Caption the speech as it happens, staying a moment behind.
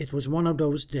It was one of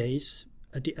those days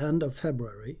at the end of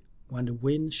February when the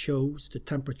wind shows the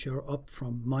temperature up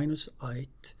from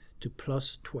 -8 to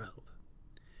 +12.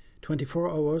 24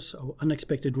 hours of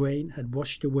unexpected rain had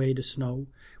washed away the snow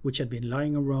which had been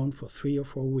lying around for 3 or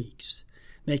 4 weeks,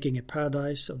 making a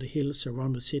paradise of the hills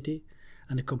around the city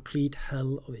and a complete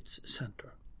hell of its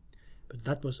center. But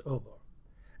that was over.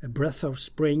 A breath of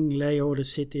spring lay over the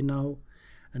city now,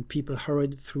 and people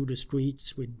hurried through the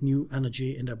streets with new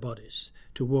energy in their bodies,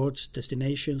 towards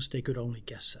destinations they could only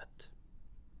guess at.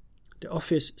 The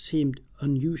office seemed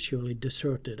unusually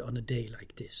deserted on a day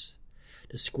like this.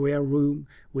 The square room,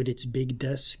 with its big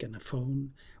desk and a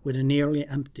phone, with the nearly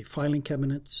empty filing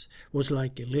cabinets, was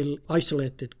like a little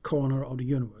isolated corner of the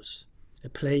universe, a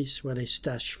place where they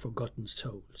stash forgotten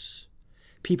souls,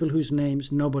 people whose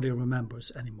names nobody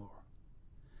remembers anymore.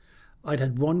 I'd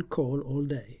had one call all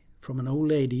day, from an old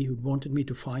lady who'd wanted me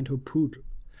to find her poodle.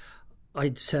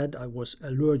 I'd said I was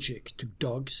allergic to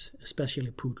dogs, especially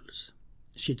poodles.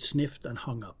 She'd sniffed and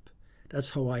hung up.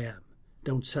 That's how I am.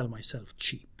 Don't sell myself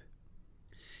cheap.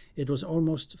 It was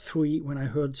almost 3 when I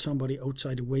heard somebody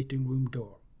outside the waiting room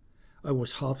door. I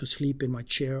was half asleep in my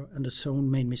chair and the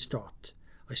zone made me start.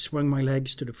 I swung my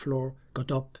legs to the floor,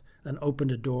 got up and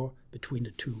opened the door between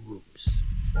the 2 rooms.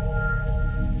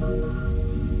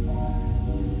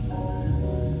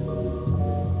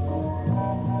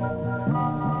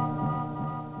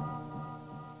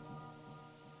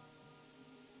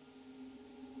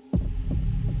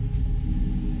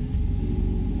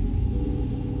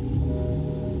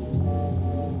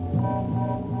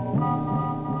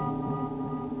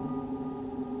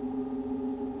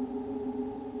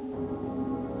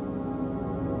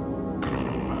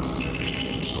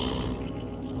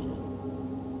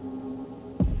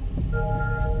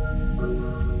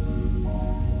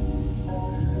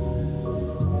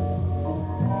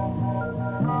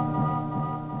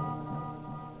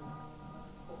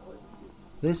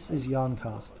 This is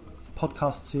Yarncast, a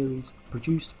podcast series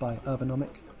produced by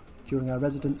Urbanomic during our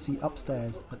residency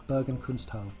upstairs at Bergen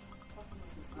Kunsthal.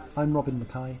 I'm Robin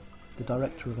Mackay, the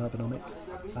director of Urbanomic,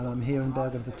 and I'm here in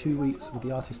Bergen for 2 weeks with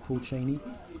the artist Paul Cheney,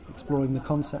 exploring the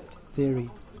concept, theory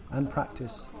and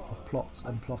practice of plot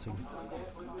and plotting.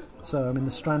 So I'm in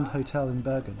the Strand Hotel in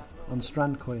Bergen, on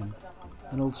Strandkojen,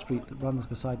 an old street that runs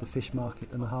beside the fish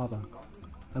market and the harbour,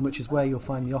 and which is where you'll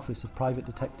find the office of private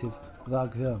detective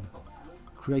Varg Veum,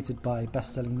 created by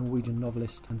best-selling Norwegian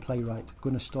novelist and playwright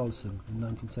Gunnar Staalesen in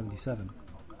 1977.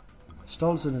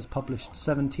 Staalesen has published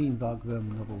 17 Varg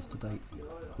Veum novels to date.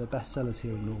 They're bestsellers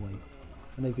here in Norway,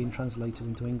 and they've been translated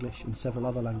into English and several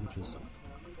other languages.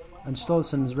 And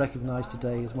Staalesen is recognised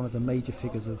today as one of the major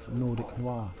figures of Nordic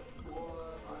noir.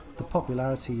 The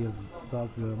popularity of Varg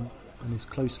Veum and his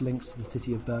close links to the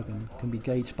city of Bergen can be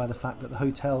gauged by the fact that the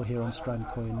hotel here on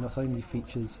Strandkojen not only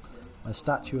features a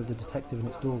statue of the detective in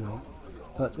its doorway,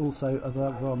 but also a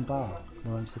Varg Veum bar,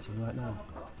 where I'm sitting right now.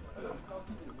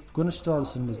 Gunnar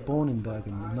Staalesen was born in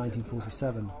Bergen in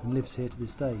 1947 and lives here to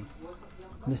this day,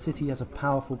 and the city has a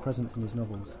powerful presence in his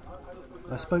novels.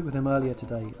 I spoke with him earlier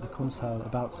today at the Kunsthal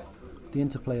about the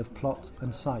interplay of plot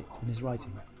and sight in his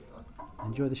writing.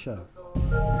 Enjoy the show.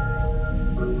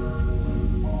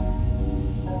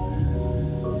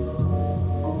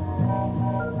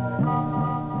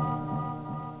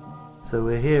 So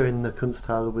we're here in the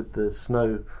Kunsthal with the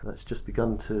snow that's just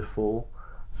begun to fall,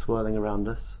 swirling around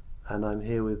us, and I'm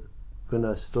here with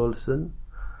Gunnar Staalesen,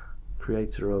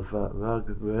 creator of Varg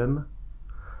Veum.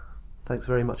 Thanks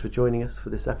very much for joining us for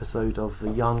this episode of the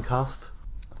Yarncast.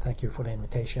 Thank you for the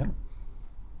invitation.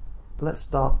 Let's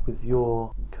start with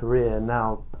your career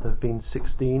now. There have been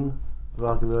 16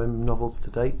 Varg Veum novels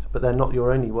to date, but they're not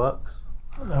your only works.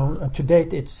 No, to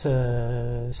date it's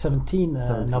 17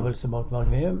 novels about Varg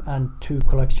Veum and 2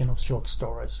 collection of short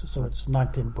stories. So it's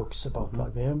 19 books about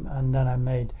Varg Veum, and then I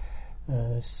made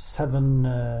 7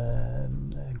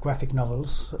 graphic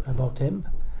novels about him.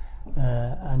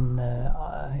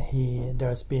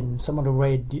 There's been some of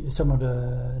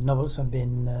the novels have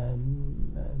been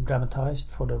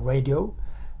dramatized for the radio,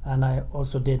 and I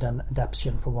also did an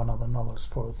adaptation for one of the novels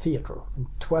for theatre. And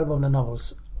 12 of the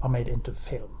novels are made into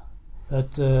film.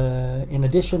 But in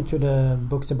addition to the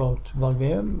books about Varg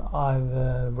Veum, I've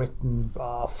written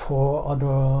 4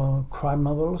 other crime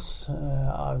novels.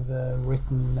 I've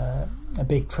written a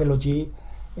big trilogy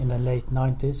in the late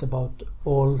 90s about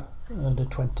all the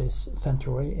 20th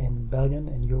century in Bergen,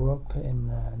 in Europe,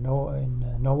 in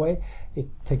Norway. It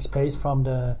takes place from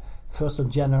the 1st of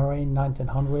January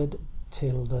 1900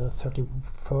 till the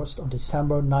 31st of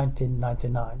December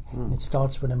 1999. And it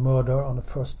starts with a murder on the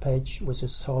first page, which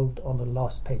is solved on the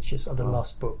last pages of the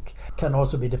last book. Can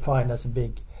also be defined as a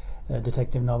big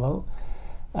detective novel.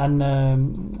 And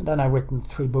then I've written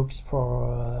 3 books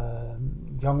for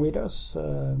young readers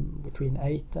between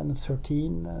 8 and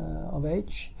 13 of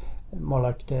age, more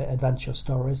like the adventure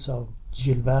stories of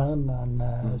Jules Verne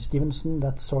and Stevenson,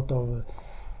 that sort of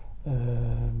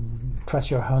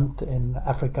treasure hunt in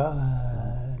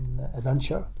Africa,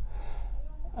 adventure.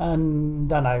 And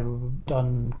then I've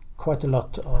done quite a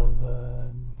lot of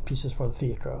pieces for the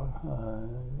theatre,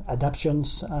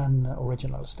 adaptations and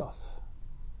original stuff.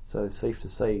 So it's safe to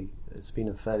say it's been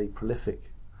a fairly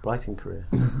prolific writing career.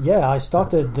 Yeah,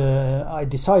 I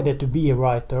decided to be a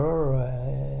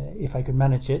writer if I could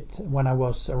manage it when I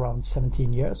was around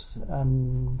 17 years.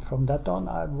 And from that on,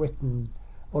 I've written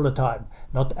all the time.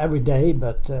 Not every day,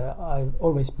 but I've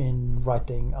always been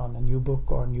writing on a new book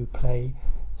or a new play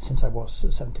since I was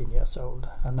 17 years old.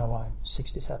 And now I'm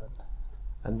 67.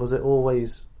 And was it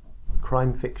always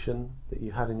crime fiction that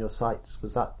you had in your sights?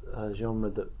 Was that a genre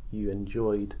that you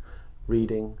enjoyed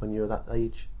reading when you were that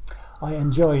age? I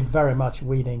enjoyed very much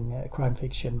reading crime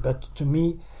fiction, but to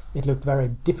me it looked very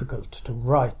difficult to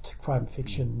write crime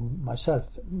fiction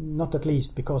myself, not at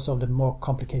least because of the more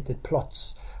complicated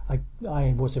plots.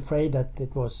 I was afraid that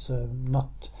it was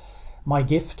not my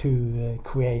gift to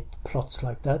create plots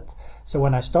like that. So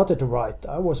when I started to write,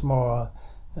 I was more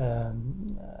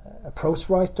a prose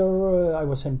writer. I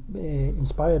was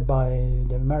inspired by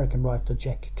the American writer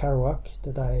Jack Kerouac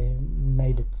that I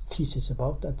made a thesis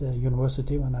about at the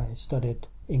university when I studied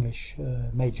English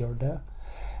major there.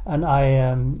 And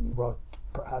I wrote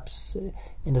perhaps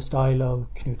in the style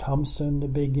of Knut Hamsun, the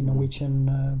big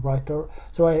Norwegian writer.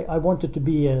 So I wanted to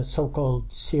be a so-called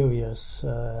serious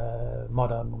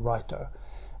modern writer.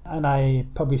 And I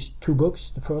published 2 books,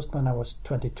 the first when I was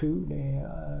 22,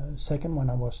 the second when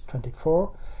I was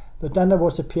 24. But then there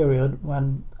was a period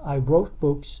when I wrote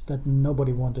books that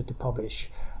nobody wanted to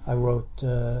publish. I wrote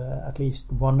at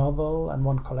least 1 novel and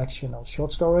 1 collection of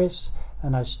short stories,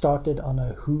 and I started on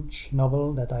a huge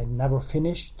novel that I never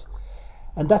finished.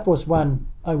 And that was when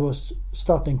I was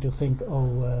starting to think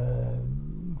of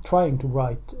trying to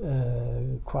write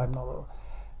a crime novel.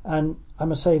 And I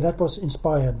must say that was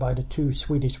inspired by the 2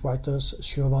 Swedish writers,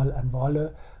 Sjöwall and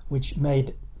Wahlöö, which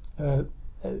made a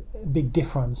big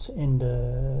difference in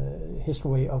the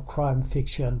history of crime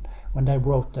fiction when they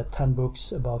wrote the 10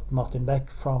 books about Martin Beck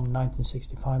from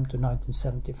 1965 to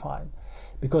 1975.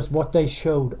 Because what they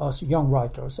showed us young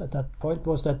writers at that point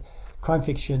was that crime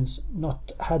fictions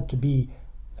not had to be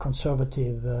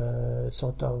conservative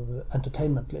sort of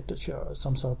entertainment literature,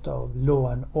 some sort of law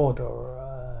and order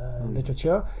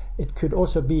literature. It could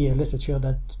also be a literature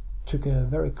that took a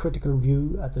very critical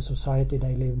view at the society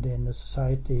they lived in, the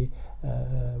society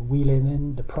we live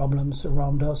in, the problems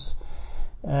around us.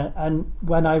 And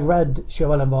when I read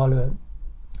Sjöwall and Wahlöö,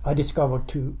 I discovered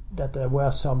too that there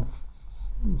were some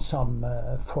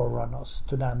forerunners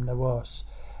to them. There was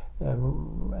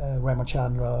Raymond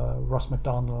Chandler, Ross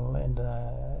MacDonald in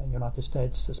the United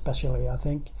States especially, I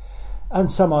think, and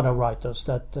some other writers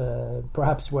that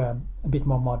perhaps were a bit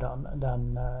more modern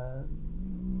than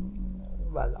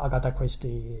Agatha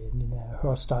Christie in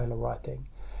her style of writing.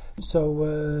 So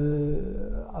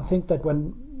I think that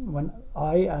when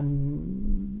I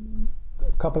and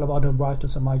a couple of other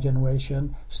writers of my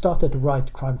generation started to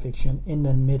write crime fiction in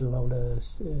the middle of the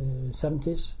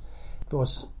 70s, it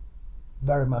was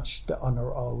very much the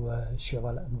honor of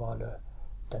Sjöwall and Wahlöö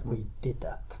that we did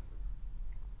that.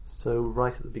 So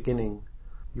right at the beginning,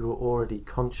 you were already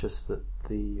conscious that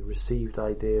the received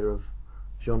idea of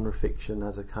genre fiction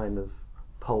as a kind of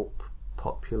pulp,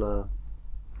 popular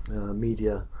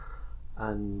media,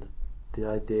 and the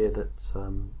idea that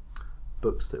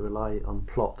books that rely on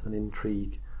plot and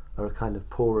intrigue are a kind of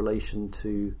poor relation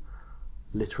to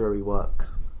literary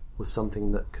works was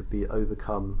something that could be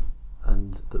overcome,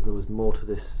 and that there was more to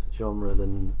this genre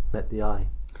than met the eye.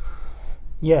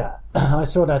 Yeah, I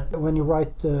saw that when you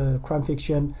write crime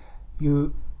fiction,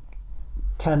 you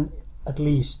can at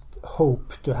least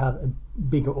hope to have a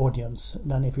bigger audience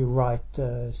than if you write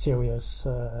serious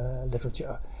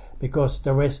literature, because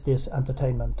there is this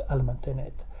entertainment element in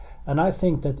it. And I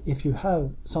think that if you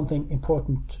have something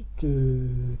important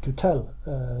to tell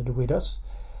the readers,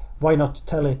 why not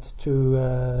tell it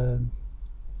to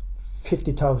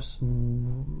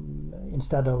 50,000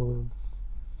 instead of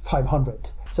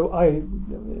 500? So I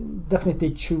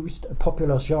definitely choose a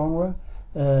popular genre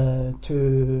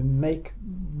to make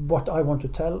what I want to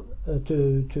tell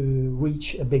to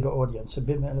reach a bigger audience, a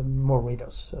bit more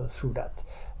readers through that.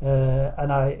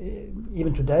 And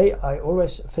even today I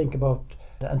always think about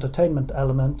the entertainment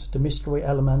element, the mystery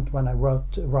element when I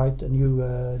write a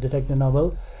new detective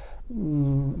novel.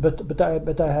 But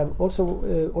I have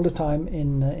also all the time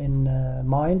in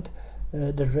mind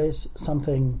there is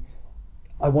something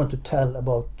I want to tell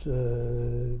about.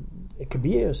 It could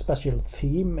be a special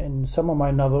theme in some of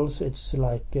my novels. It's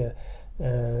like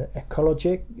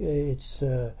ecology. It's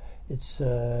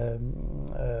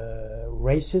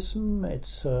racism.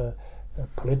 It's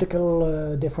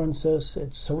political differences.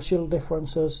 It's social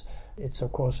differences. It's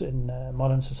of course in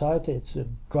modern society. It's a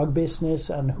drug business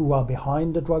and who are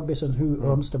behind the drug business, who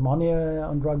earns the money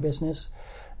on drug business.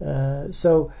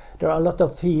 So there are a lot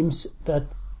of themes that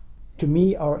to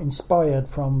me are inspired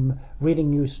from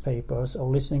reading newspapers or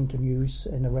listening to news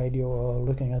in the radio or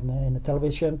looking at in the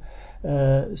television.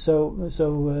 So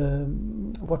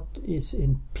what is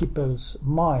in people's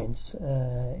minds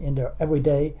in their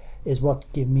everyday is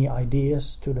what give me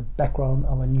ideas to the background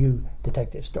of a new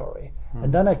detective story.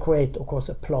 And then I create, of course,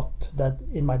 a plot that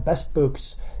in my best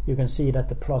books you can see that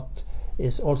the plot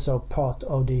is also part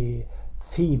of the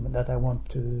theme that I want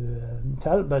to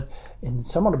tell. But in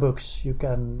some of the books you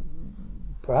can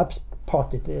perhaps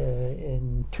part it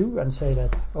in two and say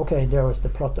that, okay, there is the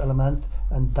plot element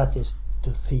and that is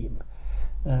the theme.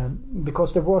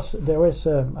 Because there is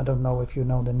I don't know if you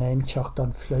know the name,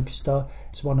 Kjartan Fløgstad.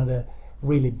 It's one of the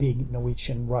really big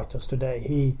Norwegian writers today.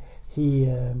 He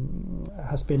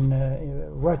has been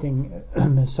writing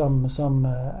some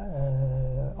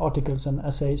articles and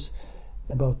essays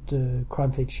about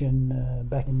crime fiction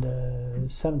back in the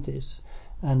 70s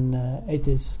and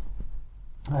 80s,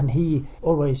 and he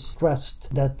always stressed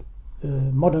that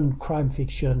modern crime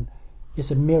fiction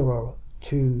is a mirror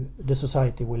to the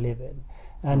society we live in.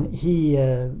 And he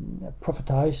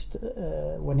prophetized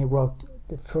when he wrote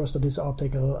the first of this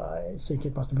article, I think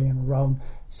it must have been around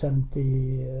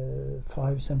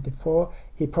 75, 74,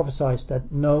 he prophesied that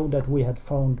we had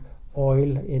found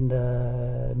oil in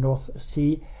the North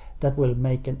Sea that will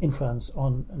make an influence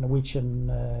on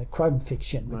Norwegian crime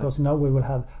fiction, because now we will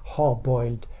have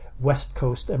hard-boiled West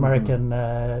Coast American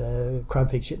crime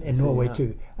fiction in Norway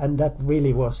too, and that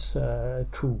really was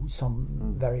true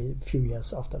some very few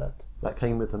years after that. That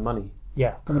came with the money.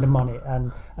 Yeah, with the money,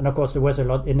 and of course there was a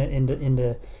lot in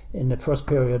the first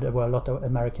period. There were a lot of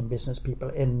American business people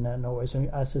in Norway. So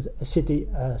as a city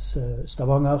as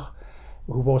Stavanger,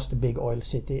 who was the big oil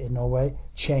city in Norway,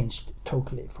 changed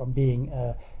totally from being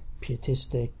a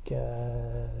pietistic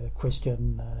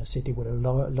Christian city with a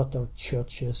lot of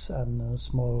churches and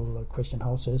small Christian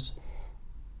houses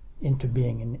into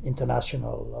being an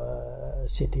international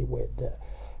city with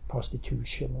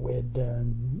prostitution, with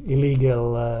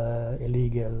illegal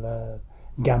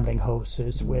gambling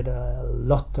houses, with a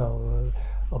lot of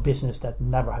business that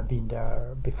never had been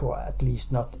there before, at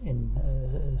least not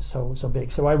in so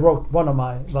big. So I wrote one of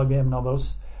my Valgem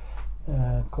novels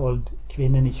called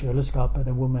Kvinnen I kjøleskapet,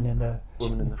 the woman in the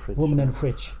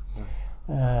fridge.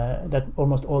 That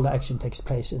almost all the action takes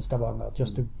place in Stavanger,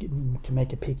 just to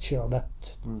make a picture of that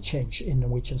change in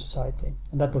Norwegian society.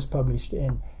 And that was published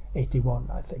in 81,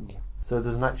 I think. So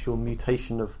there's an actual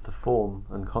mutation of the form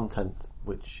and content,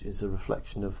 which is a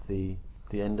reflection of the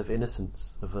end of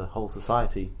innocence of a whole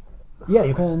society. Yeah,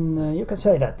 you can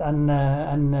say that. And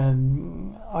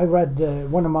I read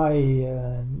one of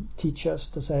my teachers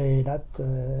to say that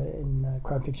in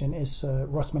crime fiction is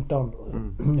Ross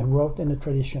MacDonald, who wrote in the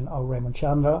tradition of Raymond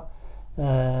Chandler,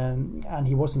 and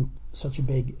he wasn't such a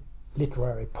big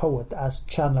literary poet as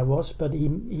Chandler was, but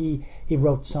he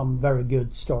wrote some very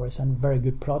good stories and very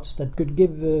good plots that could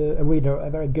give a reader a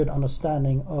very good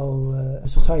understanding of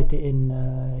society in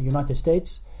United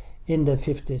States in the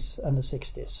 50s and the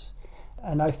 60s.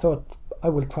 And I thought I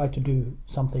will try to do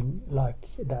something like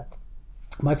that.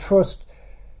 My first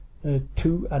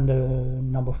two and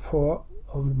number 4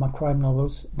 of my crime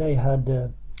novels, they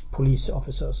had police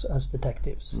officers as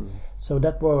detectives. So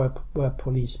that were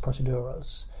police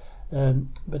procedurals.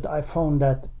 But I found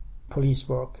that police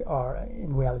work are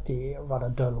in reality rather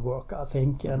dull work, I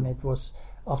think, and it was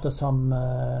after some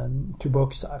 2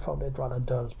 books I found it rather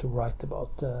dull to write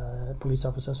about police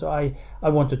officers. So I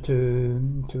wanted to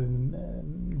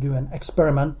do an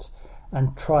experiment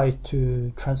and try to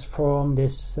transform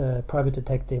this private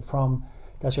detective from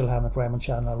Dashiell Hammett, Raymond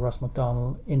Chandler, Ross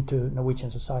MacDonald into Norwegian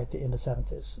society in the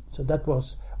 70s. So that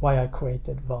was why I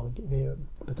created Valg Veum.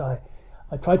 But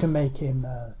I tried to make him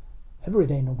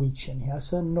everyday Norwegian. He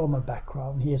has a normal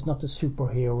background. He is not a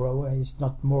superhero. He's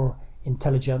not more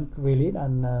intelligent really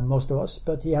than most of us,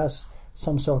 but he has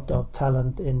some sort of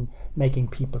talent in making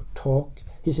people talk.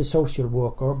 He's a social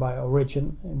worker by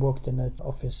origin. He worked in an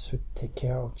office to take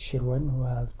care of children who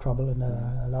have trouble in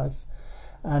their life,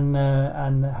 and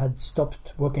had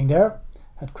stopped working there,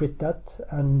 had quit that,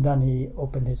 and then he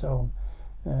opened his own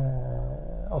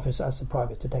office as a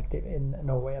private detective in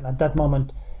Norway. And at that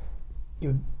moment,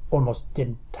 you almost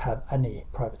didn't have any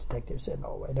private detectives in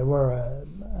Norway. There were a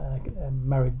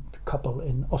married couple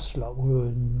in Oslo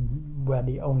who were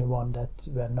the only one that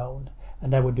were known,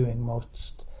 and they were doing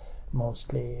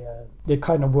mostly the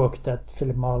kind of work that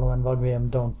Philip Marlowe and Varg Veum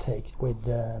don't take, with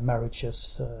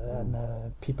marriages and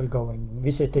people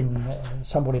visiting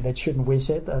somebody they shouldn't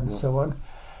visit and so on.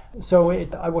 So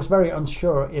I was very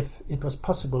unsure if it was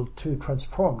possible to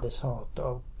transform this sort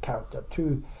of character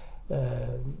to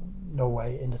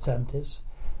Norway in the 70s.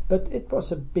 But it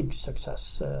was a big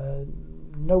success.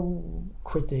 No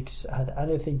critics had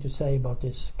anything to say about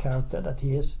this character, that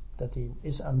he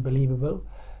is unbelievable.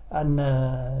 And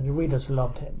the readers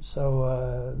loved him. So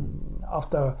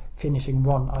after finishing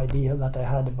one idea that I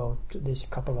had about this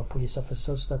couple of police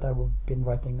officers that I've been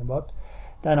writing about,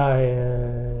 then I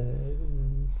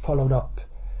followed up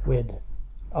with,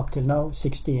 up till now,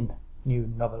 16 new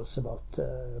novels about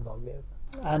Varg Veum.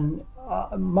 And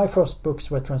my first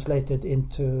books were translated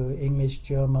into English,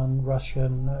 German,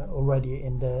 Russian already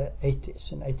in the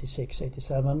 80s, in 86,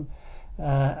 87.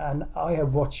 And I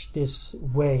have watched this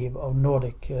wave of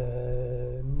Nordic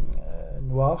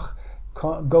noir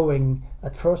going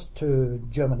at first to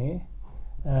Germany,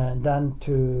 and then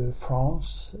to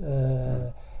France,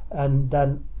 and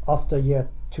then after year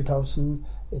 2000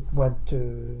 it went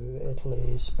to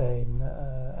Italy, Spain,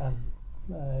 and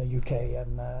UK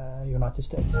and United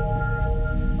States.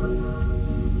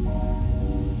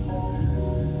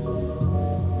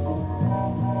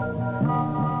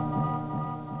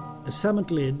 A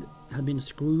cement lid had been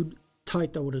screwed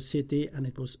tight over the city, and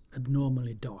it was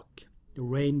abnormally dark. The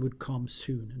rain would come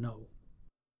soon now.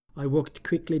 I walked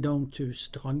quickly down to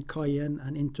Strandkaien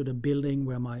and into the building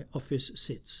where my office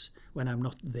sits when I'm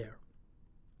not there.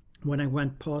 When I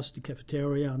went past the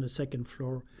cafeteria on the second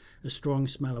floor, a strong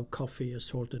smell of coffee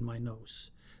assaulted my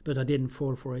nose, but I didn't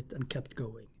fall for it and kept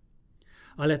going.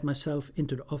 I let myself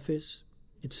into the office.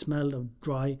 It smelled of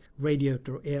dry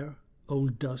radiator air,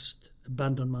 old dust,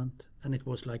 abandonment, and it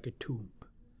was like a tomb.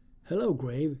 "Hello,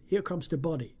 Grave, here comes the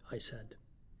body," I said.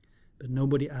 But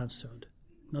nobody answered,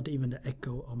 not even the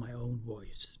echo of my own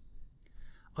voice.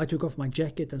 I took off my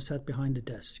jacket and sat behind the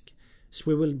desk,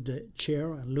 swiveled the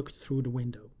chair and looked through the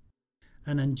window.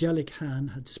 An angelic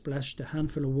hand had splashed a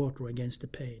handful of water against the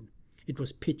pane. It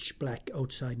was pitch black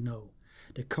outside now.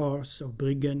 The cars of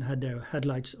Bryggen had their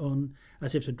headlights on,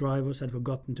 as if the drivers had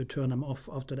forgotten to turn them off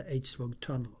after the Eidsvåg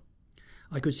tunnel.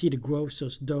 I could see the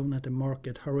grocers down at the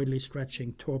market hurriedly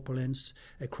stretching tarpaulins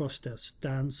across their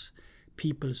stands,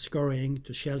 people scurrying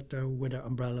to shelter with their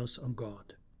umbrellas on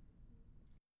guard.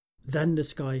 Then the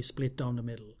sky split down the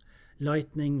middle.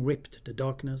 Lightning ripped the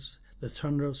darkness. The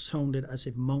thunder sounded as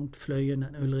if Mount Fløyen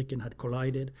and Ulriken had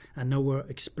collided and now were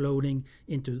exploding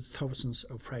into thousands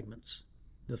of fragments.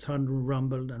 The thunder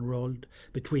rumbled and rolled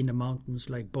between the mountains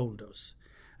like boulders.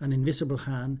 An invisible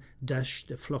hand dashed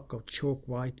a flock of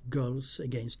chalk-white gulls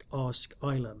against Ask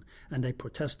Island, and they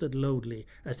protested loudly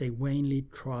as they vainly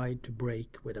tried to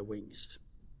break with their wings.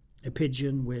 A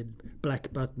pigeon with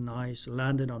black button eyes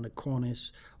landed on the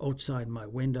cornice outside my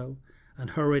window and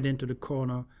hurried into the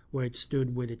corner where it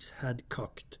stood with its head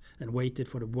cocked and waited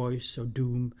for the voice of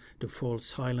doom to fall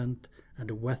silent and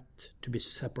the wet to be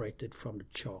separated from the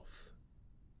chaff.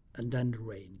 And then the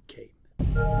rain came.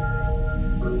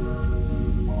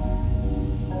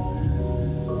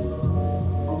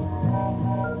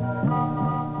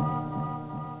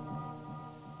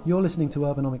 You're listening to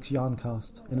Urbanomics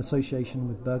Yarncast in association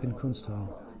with Bergen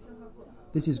Kunsthal.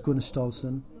 This is Gunnar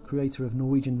Stolsen, creator of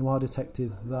Norwegian noir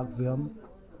detective Varg Veum,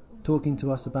 talking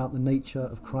to us about the nature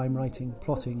of crime writing,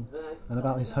 plotting, and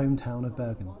about his hometown of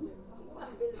Bergen.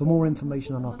 For more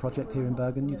information on our project here in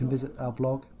Bergen, you can visit our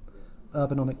blog,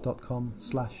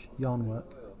 urbanomic.com/yarnwork,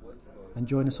 and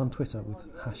join us on Twitter with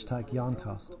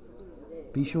 #Yarncast.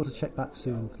 Be sure to check back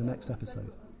soon for the next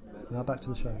episode. Now back to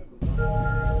the show.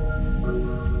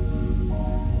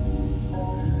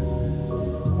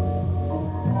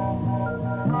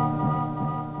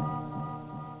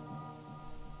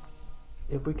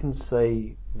 If we can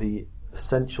say the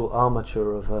essential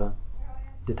armature of a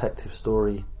detective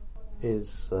story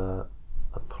is a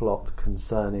plot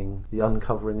concerning the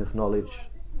uncovering of knowledge,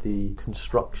 the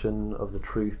construction of the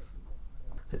truth,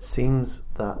 it seems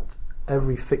that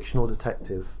every fictional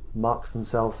detective marks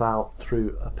themselves out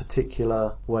through a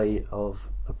particular way of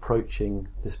approaching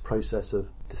this process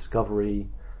of discovery,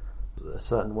 a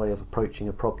certain way of approaching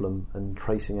a problem and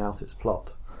tracing out its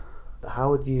plot. How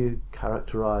would you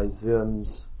characterise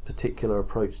Veum's particular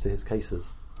approach to his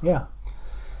cases? Yeah.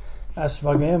 As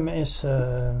Vargem is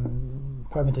a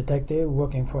private detective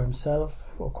working for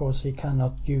himself, of course he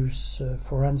cannot use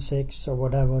forensics or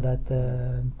whatever that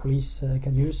police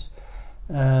can use.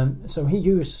 So he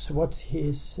uses what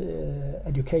his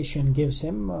education gives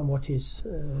him, what his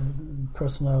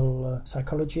personal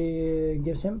psychology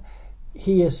gives him.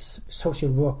 He is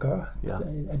social worker,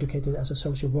 educated as a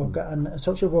social worker, and a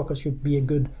social worker should be a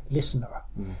good listener.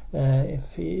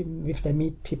 If they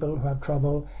meet people who have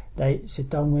trouble, they sit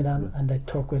down with them and they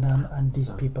talk with them, and these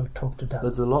people talk to them.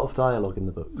 There's a lot of dialogue in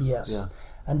the books. Yes,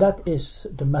 and that is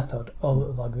the method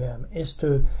of Vargem, is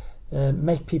to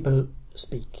make people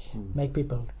speak, make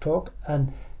people talk,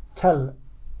 and tell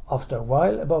after a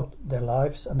while about their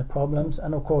lives and the problems.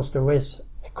 And of course there is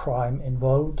a crime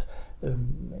involved.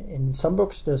 In some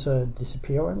books there's a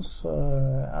disappearance,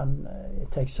 and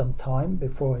it takes some time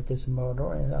before it is a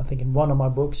murder. And I think in one of my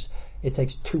books it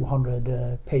takes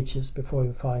 200 pages before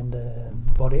you find a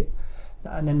body.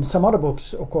 And in some other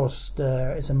books, of course,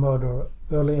 there is a murder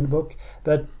early in the book,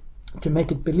 but to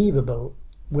make it believable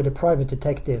with a private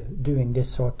detective doing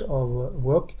this sort of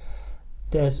work,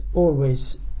 there's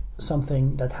always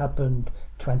something that happened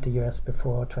 20 years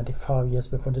before, 25 years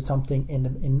before. There's something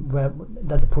in where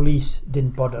that the police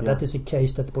didn't bother. That is a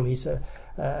case that the police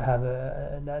have.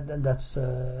 That's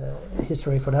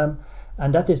history for them,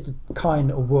 and that is the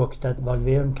kind of work that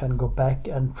Vargem can go back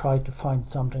and try to find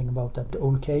something about that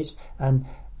old case, and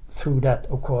through that,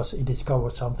 of course, he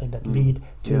discovers something that lead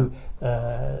to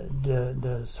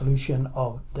the solution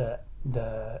of the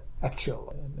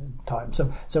actual time.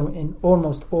 So in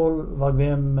almost all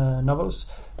Vargem novels,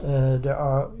 there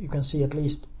are, you can see at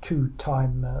least two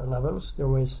time levels.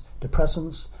 There is the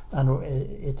present and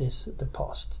it is the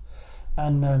past.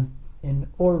 And in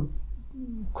all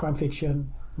crime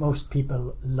fiction, most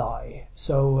people lie.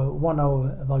 So one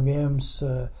of Vargem's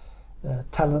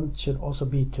talent should also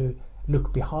be to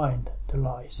look behind the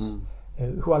lies.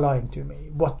 Who are lying to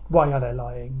me? Why are they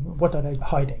lying? What are they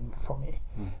hiding from me?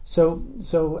 So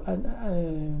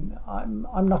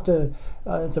I'm not the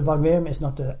Vargem is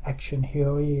not an action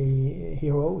hero.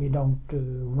 He don't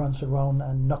runs around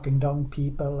and knocking down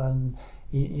people, and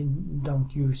he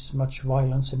don't use much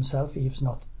violence himself. He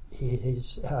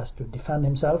has to defend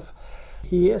himself.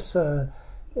 He is a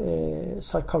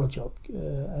psychologist,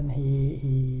 and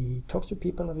he talks to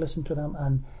people and listens to them,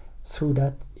 and through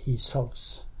that he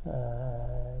solves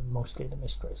mostly the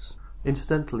mysteries.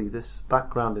 Incidentally, this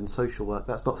background in social work,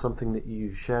 that's not something that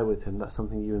you share with him, that's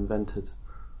something you invented.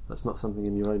 That's not something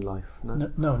in your own life,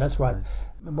 no? No, that's right.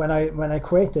 When I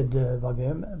created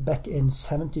Vargem back in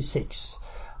 1976,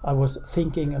 I was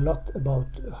thinking a lot about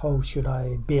how should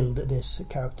I build this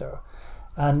character.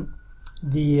 And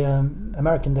the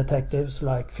American detectives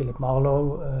like Philip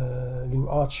Marlowe, Lou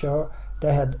Archer,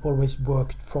 they had always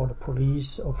worked for the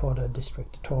police or for the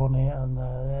district attorney,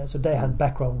 and so they had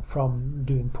background from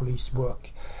doing police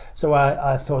work. So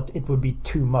I thought it would be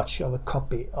too much of a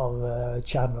copy of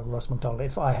Chandler Ross McDonald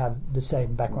if I have the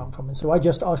same background from it. So I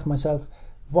just asked myself,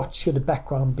 what should the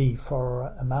background be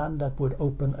for a man that would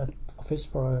open an office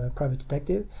for a private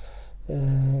detective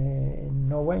in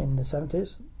Norway in the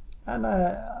 70s? And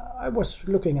I was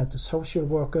looking at the social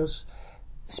workers,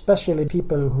 especially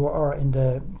people who are in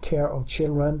the care of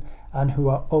children and who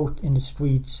are out in the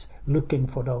streets looking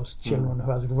for those children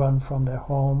who has run from their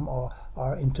home or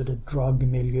are into the drug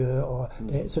milieu, or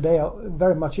so they are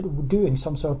very much doing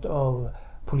some sort of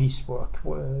police work,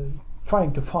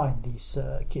 trying to find these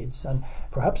kids. And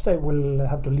perhaps they will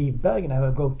have to leave Bergen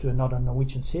and go to another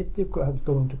Norwegian city,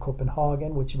 going to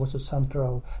Copenhagen, which was a center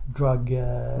of drug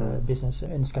business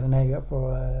in Scandinavia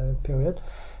for a period.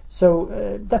 So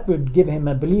that would give him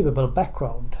a believable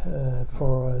background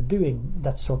for doing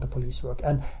that sort of police work.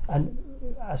 And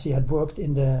as he had worked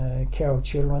in the care of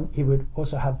children, he would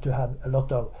also have to have a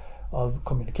lot of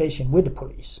communication with the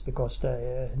police, because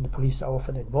the police are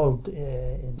often involved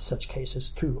in such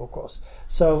cases too, of course.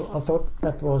 So I thought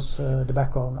that was the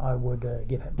background I would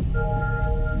give him.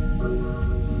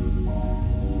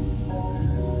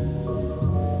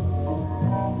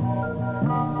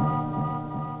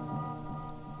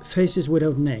 Faces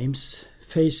without names,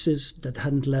 faces that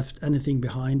hadn't left anything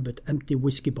behind but empty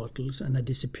whiskey bottles and had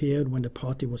disappeared when the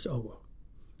party was over.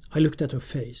 I looked at her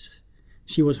face.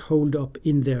 She was holed up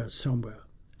in there somewhere,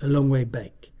 a long way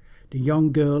back, the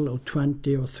young girl of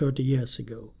 20 or 30 years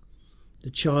ago,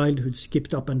 the child who'd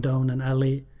skipped up and down an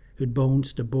alley, who'd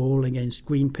bounced the ball against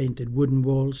green-painted wooden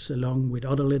walls along with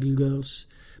other little girls,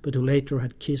 but who later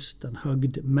had kissed and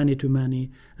hugged many too many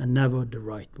and never the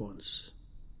right ones.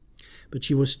 But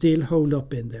she was still holed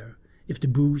up in there if the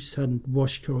booze hadn't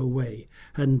washed her away,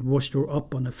 hadn't washed her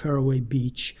up on a faraway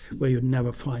beach where you'd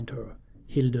never find her.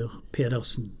 Hildur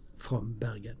Pedersen from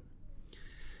Bergen.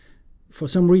 For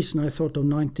some reason I thought of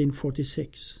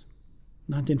 1946.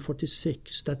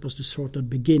 1946, that was the sort of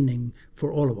beginning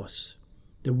for all of us.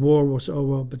 The war was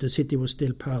over, but the city was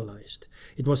still paralyzed.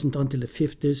 It wasn't until the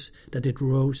 50s that it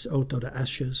rose out of the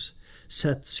ashes,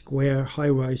 set square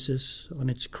high-rises on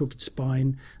its crooked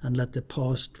spine, and let the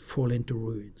past fall into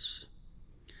ruins.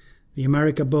 The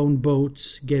America-bound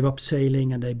boats gave up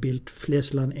sailing and they built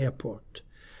Flesland Airport.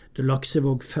 The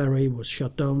Laksevåg ferry was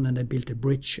shut down and they built a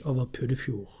bridge over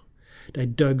Puddefjord. They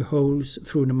dug holes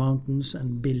through the mountains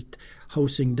and built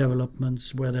housing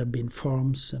developments where there had been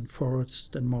farms and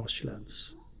forests and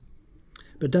marshlands.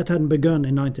 But that hadn't begun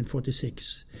in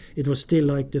 1946. It was still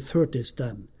like the 30s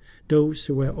then. Those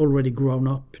who were already grown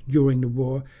up during the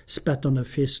war spat on their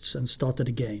fists and started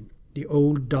again. The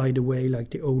old died away like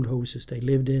the old houses they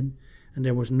lived in, and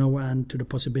there was no end to the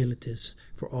possibilities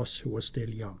for us who were still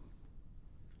young.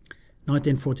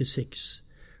 1946.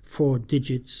 4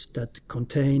 digits that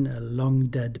contain a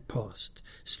long-dead past,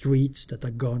 streets that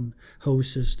are gone,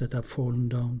 houses that have fallen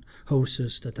down,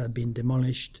 houses that have been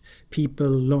demolished, people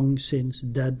long since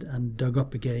dead and dug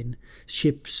up again,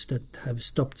 ships that have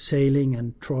stopped sailing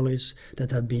and trolleys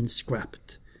that have been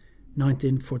scrapped.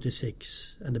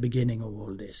 1946, and the beginning of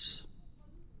all this.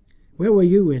 "Where were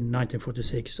you in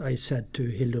 1946? I said to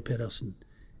Hildur Pedersen.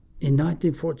 "In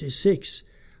 1946?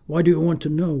 Why do you want to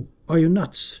know? Are you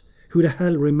nuts? Who the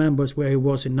hell remembers where he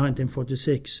was in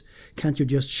 1946? Can't you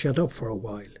just shut up for a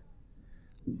while?"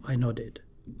 I nodded.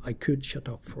 I could shut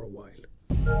up for a while.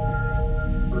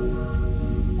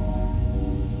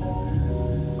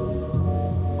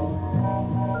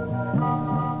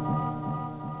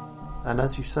 And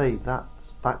as you say, that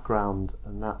background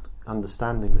and that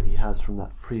understanding that he has from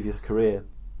that previous career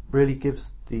really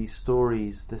gives the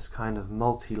stories this kind of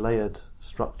multi-layered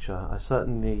structure. I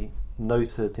certainly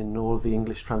noted in all of the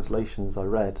English translations I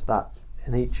read that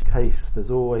in each case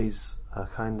there's always a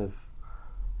kind of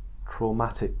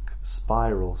traumatic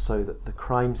spiral, so that the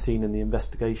crime scene and the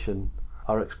investigation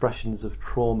are expressions of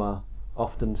trauma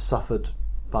often suffered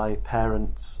by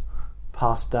parents,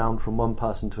 passed down from one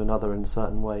person to another in a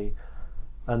certain way,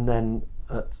 and then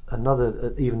at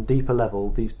even deeper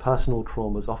level, these personal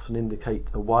traumas often indicate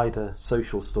a wider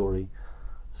social story.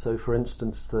 So, for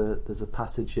instance, there's a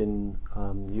passage in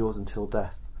Yours Until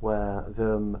Death where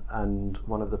Worm and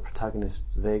one of the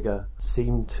protagonists, Vega,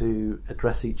 seem to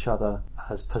address each other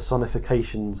as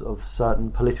personifications of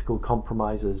certain political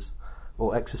compromises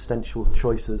or existential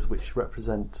choices which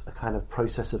represent a kind of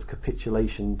process of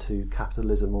capitulation to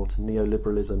capitalism or to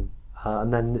neoliberalism.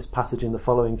 And then this passage in the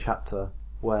following chapter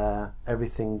where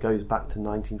everything goes back to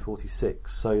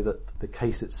 1946, so that the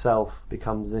case itself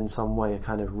becomes in some way a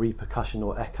kind of repercussion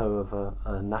or echo of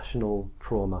a national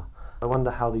trauma. I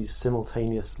wonder how these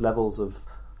simultaneous levels of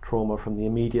trauma, from the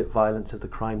immediate violence of the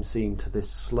crime scene to this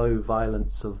slow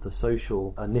violence of the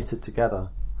social, are knitted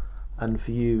together. And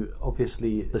for you,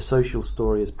 obviously, the social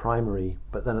story is primary,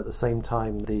 but then at the same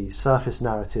time, the surface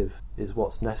narrative is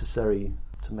what's necessary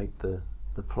to make the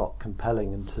plot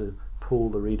compelling and to pull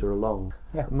the reader along.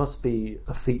 Yeah. It must be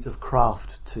a feat of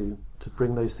craft to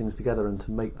bring those things together and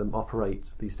to make them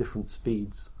operate these different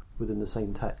speeds within the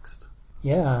same text.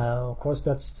 Yeah, of course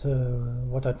that's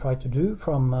what I try to do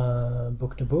from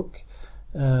book to book.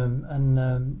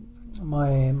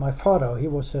 My father, he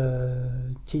was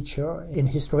a teacher in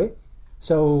history.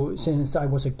 So since I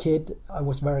was a kid, I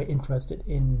was very interested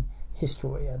in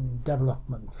history and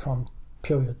development from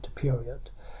period to period.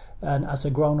 And as a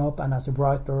grown-up and as a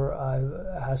writer, I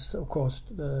has of course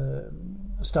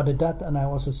studied that, and I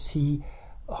also see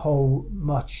how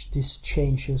much these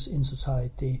changes in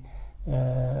society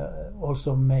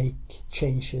also make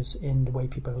changes in the way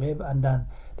people live, and then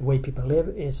the way people live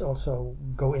is also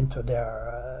go into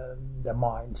their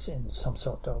minds in some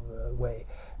sort of way.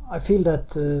 I feel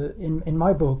that in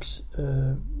my books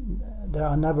there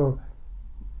are never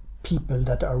people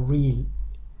that are really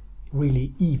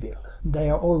evil.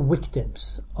 They are all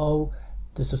victims of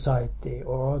the society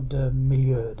or the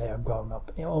milieu they are grown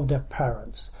up in, of their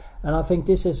parents. And I think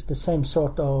this is the same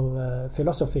sort of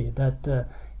philosophy that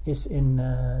is in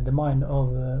the mind of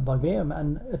Valveum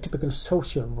and a typical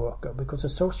social worker, because a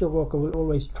social worker will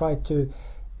always try to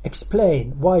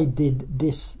explain why did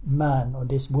this man or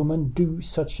this woman do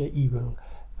such an evil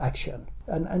action.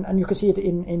 And you can see it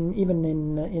even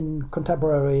in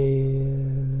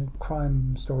contemporary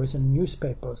crime stories in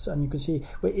newspapers. And you can see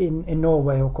in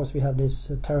Norway, of course, we have this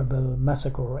terrible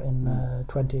massacre in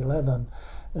 2011.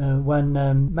 when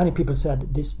many people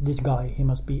said this guy, he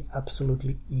must be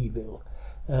absolutely evil.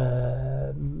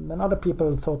 And other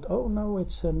people thought, oh no,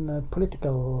 it's a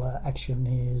political action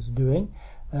he is doing.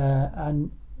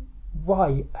 And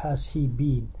why has he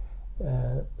been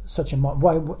such a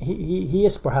why he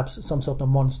is perhaps some sort of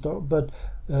monster, but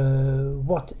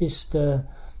what is the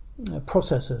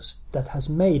processes that has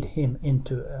made him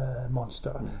into a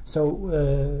monster? So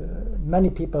many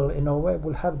people in Norway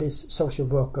will have this social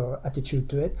worker attitude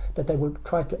to it, that they will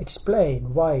try to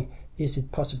explain why is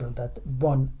it possible that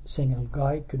one single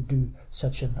guy could do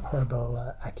such an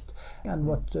horrible act. And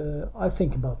what I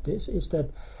think about this is that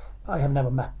I have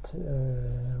never met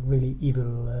really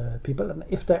evil people, and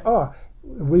if there are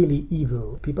really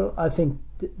evil people, I think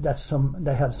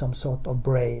they have some sort of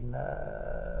brain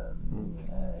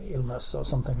illness or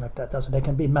something like that. So they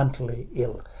can be mentally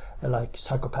ill, like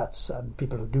psychopaths and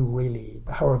people who do really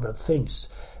horrible things.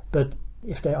 But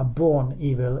if they are born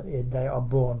evil, they are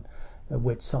born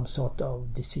with some sort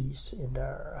of disease in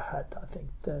their head, I think.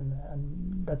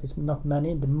 And that is not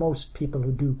many. The most people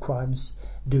who do crimes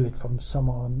do it from some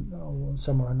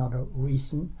or another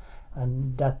reason,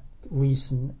 and that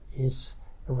reason is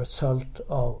a result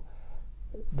of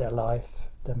their life,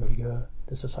 their milieu,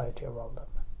 the society around them,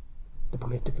 the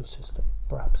political system,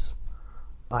 perhaps.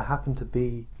 I happened to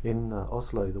be in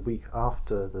Oslo the week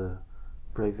after the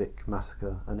Breivik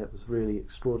massacre, and it was really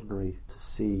extraordinary to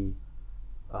see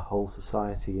a whole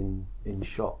society in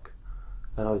shock.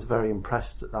 And I was very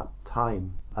impressed at that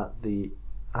time at the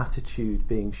attitude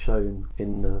being shown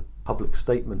in the public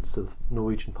statements of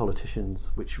Norwegian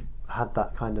politicians, which had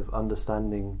that kind of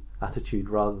understanding attitude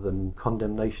rather than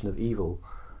condemnation of evil.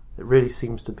 It really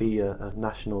seems to be a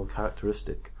national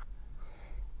characteristic.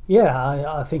 Yeah,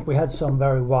 I think we had some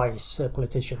very wise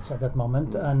politicians at that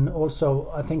moment, and also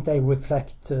I think they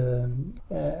reflect, and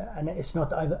it's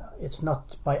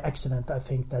not by accident, I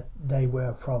think, that they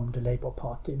were from the Labour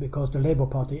Party, because the Labour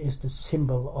Party is the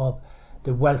symbol of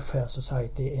the welfare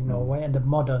society in Norway, and the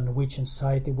modern Norwegian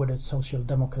society with its social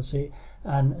democracy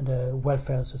and the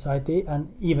welfare society.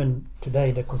 And even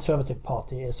today the Conservative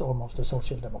Party is almost a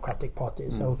social democratic party.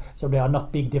 So there are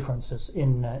not big differences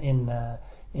in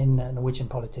Norwegian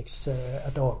politics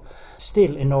at all.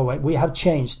 Still in Norway we have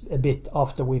changed a bit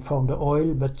after we found the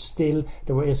oil, but still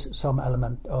there is some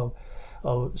element of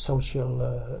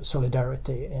social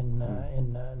solidarity in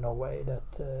Norway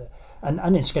that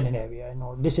and in Scandinavia.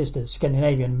 This is the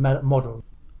Scandinavian model.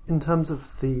 In terms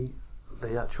of the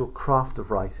actual craft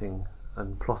of writing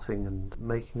and plotting and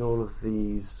making all of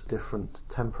these different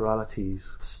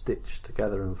temporalities stitch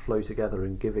together and flow together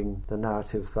and giving the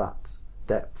narrative that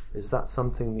depth, is that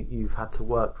something that you've had to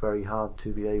work very hard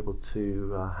to be able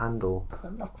to handle?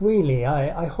 Not really.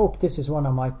 I hope this is one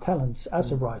of my talents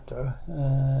as a writer,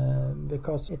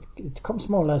 because it comes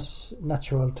more or less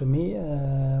natural to me.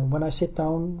 When I sit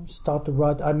down, start to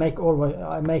write, I make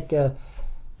a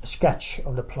sketch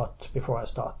of the plot before I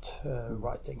start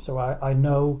writing. So I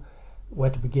know where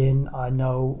to begin, I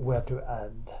know where to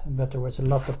end, but there is a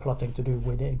lot of plotting to do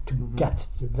with it to get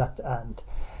to that end.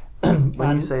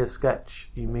 When you say a sketch,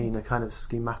 you mean a kind of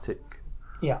schematic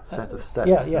set of steps?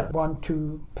 Yeah.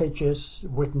 1-2 pages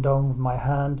written down with my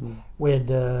hand with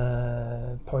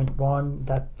point 1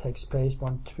 that takes place,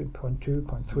 point 2,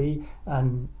 point 3,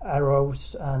 and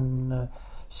arrows and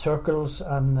circles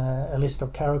and a list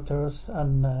of characters,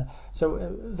 and so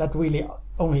that really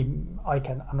only I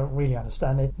can really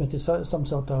understand it. But it's some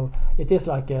sort of, it is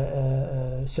like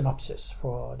a synopsis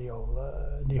for the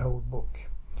whole book.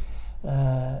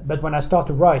 But when I start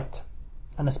to write,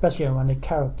 and especially when the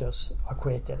characters are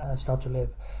created and I start to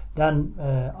live, then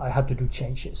I have to do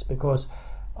changes, because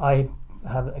I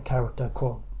have a character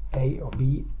called A or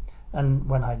B, and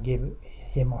when I give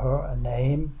him or her a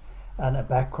name and a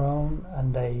background,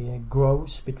 and they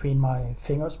grows between my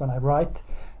fingers when I write,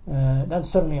 then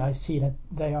suddenly I see that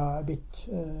they are a bit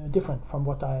different from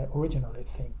what I originally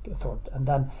thought, and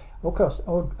then of course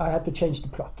I had to change the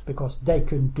plot because they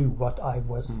couldn't do what I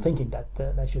was thinking that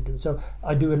they should do. So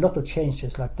I do a lot of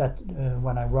changes like that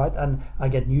when I write, and I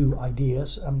get new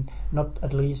ideas. Not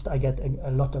at least I get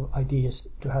a lot of ideas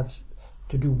to have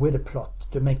to do with the plot,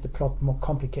 to make the plot more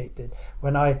complicated.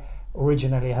 When I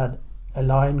originally had a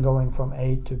line going from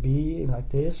A to B like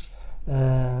this,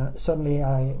 suddenly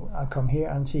I come here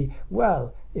and see,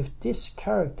 well, if this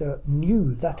character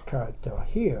knew that character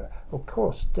here, of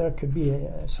course there could be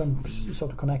some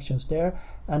sort of connections there,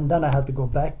 and then I have to go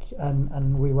back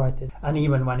and rewrite it. And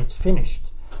even when it's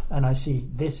finished and I see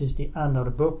this is the end of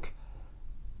the book,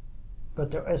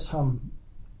 but there is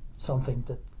something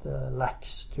that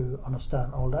lacks to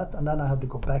understand all that, and then I have to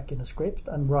go back in the script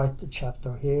and write the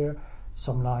chapter here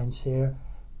some lines here,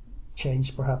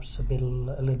 change perhaps a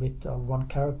little bit of one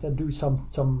character, do some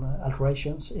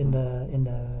alterations in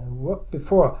the work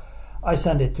before I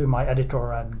send it to my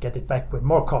editor and get it back with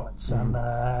more comments, and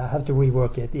have to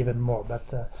rework it even more. But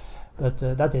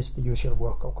that is the usual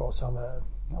work, of course, of a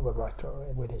writer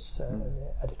with his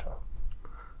editor.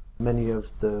 Many of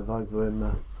the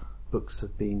Varg books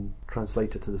have been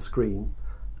translated to the screen,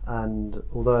 and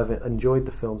although I've enjoyed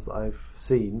the films that I've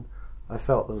seen, I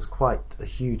felt there was quite a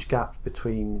huge gap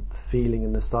between the feeling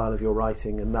and the style of your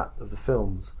writing and that of the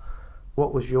films.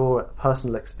 What was your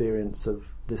personal experience of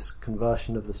this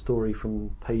conversion of the story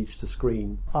from page to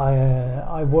screen?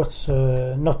 I was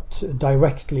not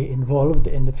directly involved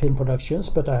in the film productions,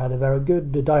 but I had a very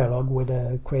good dialogue with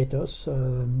the creators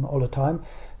all the time,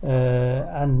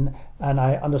 and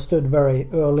I understood very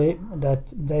early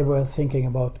that they were thinking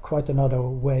about quite another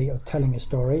way of telling a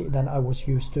story than I was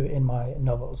used to in my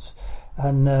novels.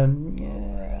 And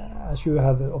as you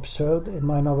have observed in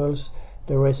my novels,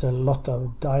 there is a lot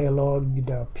of dialogue.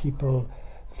 There are people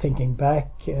thinking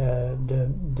back.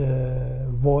 The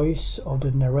voice of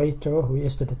the narrator, who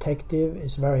is the detective,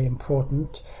 is very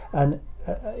important. And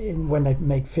when they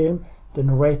make film, the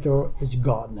narrator is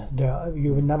gone.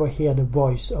 You will never hear the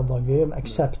voice of Varg Veum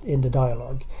except in the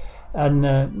dialogue. And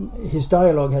his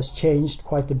dialogue has changed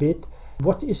quite a bit.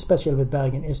 What is special with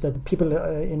Bergen is that people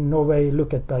in Norway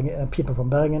look at people from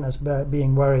Bergen as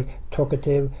being very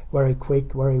talkative, very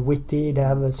quick, very witty. They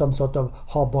have some sort of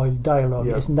hard-boiled dialogue.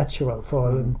 Yeah. It's natural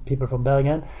for people from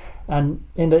Bergen. And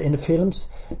in the films,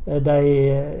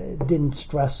 they didn't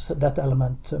stress that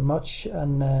element much.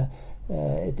 And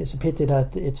it is a pity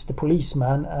that it's the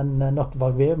policeman and not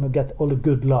Varg Veum who get all the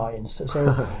good lines.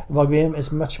 So Varg Veum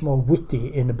is much more witty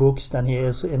in the books than he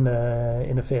is in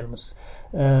the films.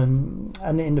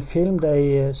 And in the film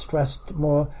they stressed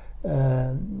more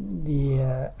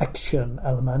the action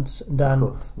elements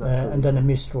than and then a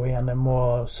mystery and a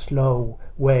more slow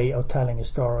way of telling a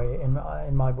story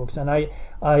in my books. And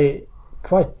I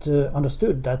quite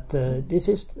understood that this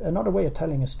is another way of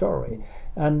telling a story.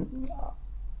 And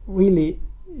really,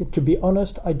 to be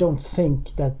honest, I don't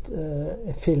think that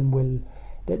a film will.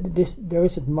 There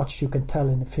isn't much you can tell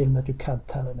in a film that you can't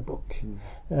tell in a book.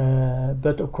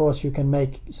 But of course, you can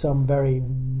make some very,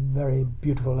 very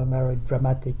beautiful and very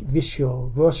dramatic visual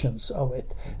versions of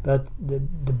it. But the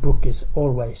book is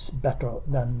always better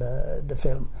than the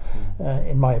film,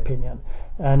 in my opinion.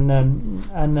 And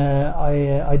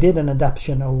I did an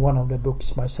adaptation of one of the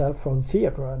books myself for the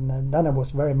theater, and then I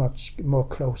was very much more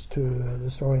close to the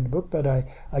story in the book. But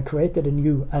I created a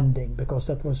new ending because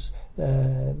that was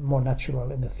more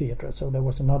natural in the theater. So there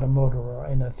was another murderer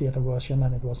in the theater version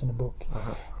than it was in the book.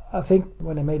 I think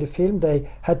when I made a film, they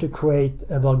had to create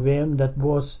a Varg Veum that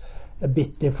was a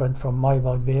bit different from my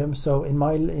Varg Veum. So in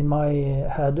my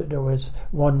head there was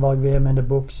one Varg Veum in the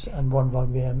books and one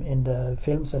Varg Veum in the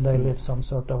films, and they live some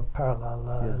sort of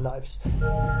parallel lives.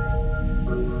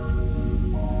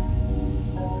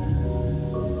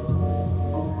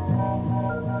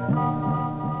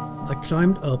 I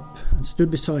climbed up and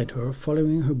stood beside her,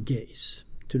 following her gaze.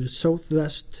 To the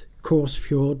southwest, Kors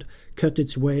Fjord cut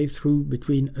its way through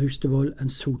between Austevoll and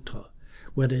Sotra,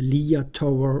 where the Lia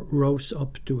Tower rose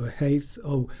up to a height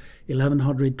of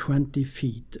 1,120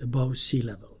 feet above sea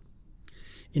level.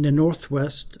 In the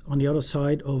northwest, on the other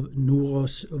side of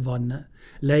Nordåsvannet,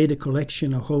 lay the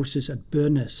collection of houses at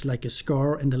Bønes like a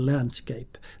scar in the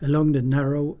landscape along the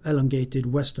narrow,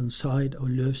 elongated western side of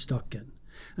Løvstakken,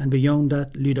 and beyond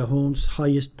that Lydahorn's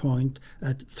highest point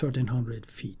at 1,300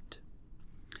 feet.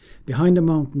 Behind the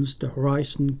mountains the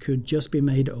horizon could just be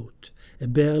made out, a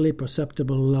barely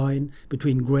perceptible line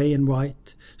between grey and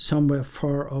white, somewhere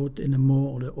far out in the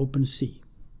more of the open sea.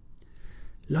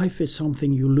 "Life is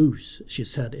something you lose," she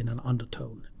said in an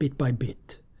undertone, "bit by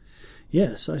bit."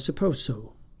 "Yes, I suppose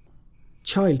so.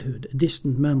 Childhood, a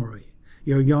distant memory.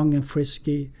 You're young and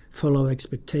frisky, full of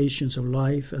expectations of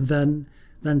life, and then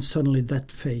suddenly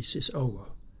that phase is over.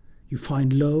 You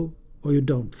find love, or you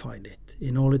don't find it,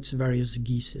 in all its various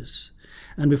guises.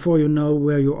 And before you know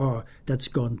where you are, that's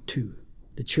gone too.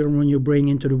 The children you bring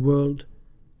into the world—"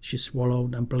 She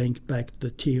swallowed and blinked back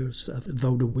the tears as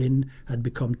though the wind had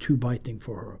become too biting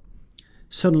for her.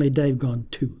 "Suddenly they've gone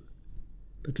too.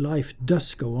 But life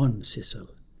does go on, Sissel."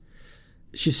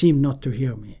 She seemed not to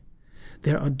hear me.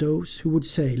 "There are those who would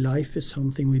say life is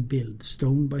something we build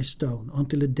stone by stone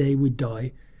until the day we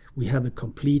die we have a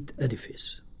complete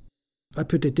edifice. I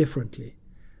put it differently.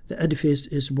 The edifice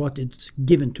is what it's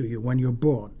given to you when you're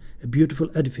born, a beautiful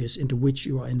edifice into which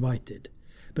you are invited.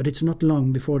 But it's not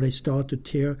long before they start to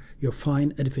tear your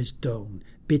fine edifice down,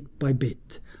 bit by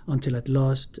bit, until at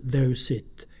last there you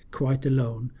sit, quite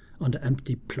alone on the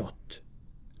empty plot.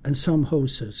 And some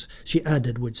houses, she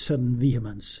added with sudden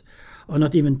vehemence, are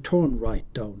not even torn right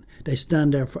down. They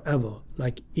stand there forever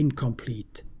like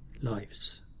incomplete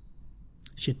lives.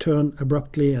 She turned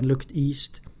abruptly and looked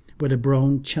east, where the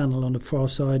brown channel on the far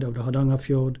side of the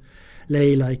Hardangerfjord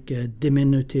lay like a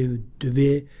diminutive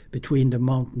duvet between the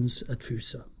mountains at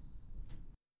Fusa.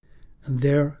 And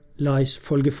there lies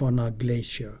Folgefonna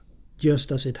Glacier,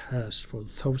 just as it has for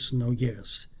thousands of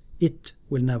years. It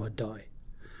will never die.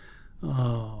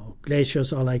 Oh,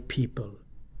 glaciers are like people.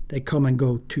 They come and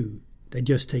go too. They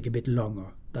just take a bit longer,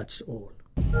 that's all.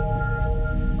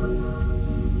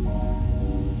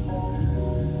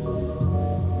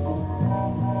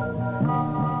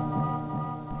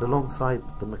 Alongside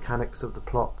the mechanics of the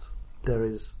plot, there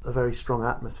is a very strong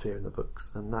atmosphere in the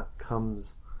books, and that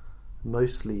comes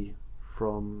mostly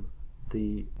from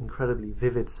the incredibly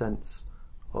vivid sense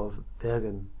of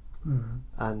Bergen.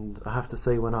 And I have to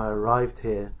say, when I arrived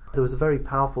here, there was a very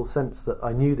powerful sense that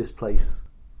I knew this place.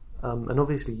 And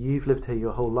obviously you've lived here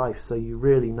your whole life, so you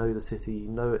really know the city, you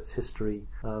know its history,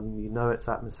 you know its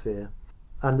atmosphere.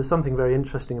 And there's something very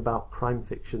interesting about crime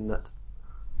fiction that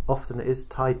often it is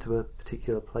tied to a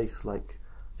particular place, like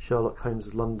Sherlock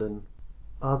Holmes' London.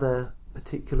 Are there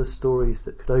particular stories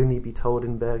that could only be told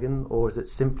in Bergen, or is it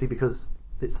simply because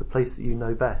it's the place that you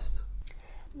know best?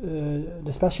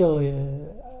 The special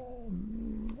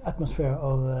atmosphere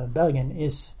of Bergen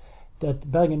is that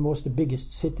Bergen was the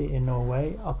biggest city in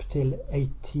Norway up till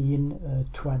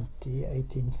 1820,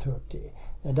 1830.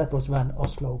 That was when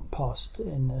Oslo passed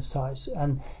in size.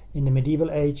 And in the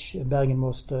medieval age, Bergen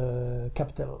was the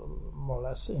capital, more or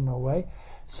less, in Norway.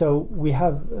 So we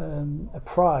have a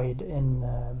pride in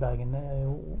Bergen,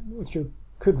 which you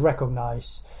could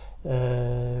recognize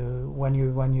when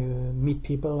you meet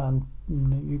people, and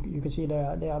you can see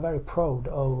they are very proud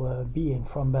of being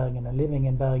from Bergen and living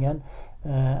in Bergen,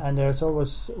 and there's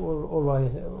always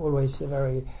a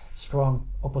very strong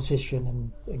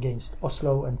opposition against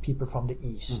Oslo and people from the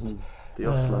east. Mm-hmm. The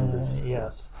Oslanders.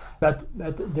 Yes, but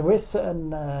there is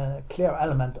a clear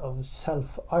element of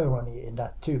self-irony in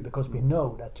that too, because we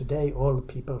know that today all the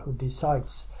people who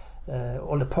decides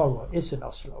all the power is in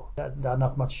Oslo. There are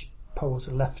not much powers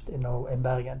left in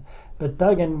Bergen. But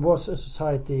Bergen was a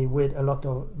society with a lot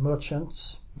of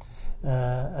merchants,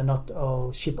 a lot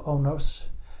of ship owners,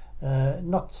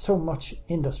 not so much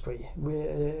industry.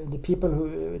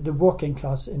 The working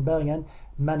class in Bergen,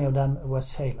 many of them were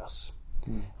sailors.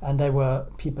 And they were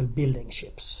people building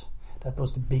ships. That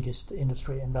was the biggest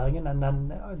industry in Bergen. And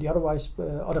then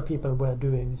other people were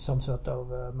doing some sort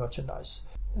of merchandise.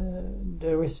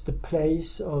 There is the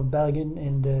place of Bergen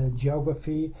in the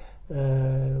geography,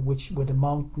 with the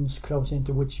mountains close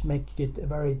into, which make it a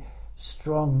very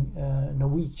strong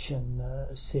Norwegian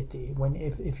city.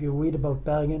 If you read about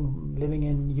Bergen, living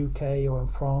in UK or in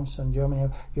France and Germany,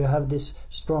 you have this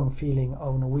strong feeling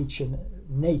of Norwegian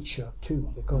nature too,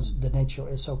 because the nature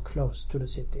is so close to the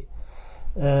city.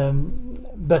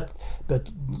 But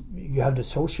you have the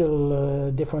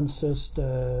social differences,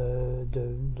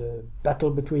 the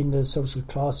battle between the social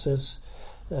classes,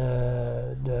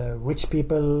 the rich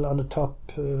people on the top.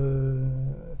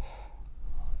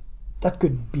 That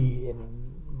could be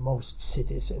in most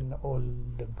cities in all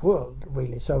the world,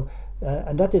 really. So,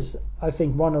 and that is, I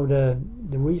think, one of the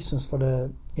reasons for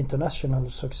the international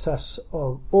success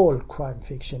of all crime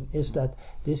fiction is that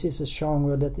this is a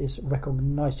genre that is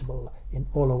recognizable in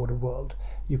all over the world.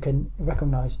 You can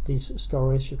recognize these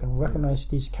stories, you can recognize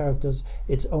these characters.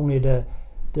 It's only the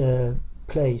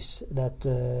place that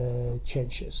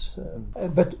changes.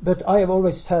 But I have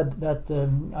always said that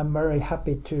I'm very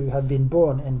happy to have been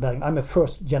born in Bergen. I'm a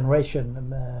first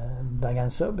generation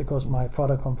Bergenser because my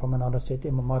father come from another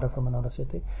city, my mother from another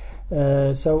city.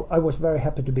 So I was very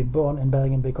happy to be born in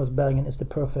Bergen because Bergen is the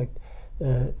perfect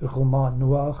roman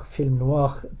noir, film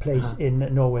noir place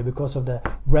in Norway because of the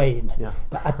rain,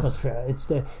 the atmosphere.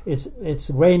 It's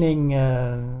raining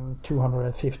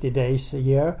 250 days a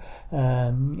year,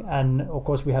 and of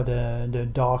course we have the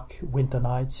dark winter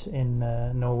nights in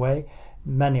Norway.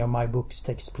 Many of my books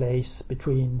takes place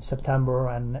between September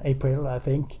and April, I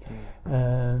think.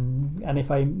 And if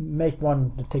I make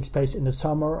one that takes place in the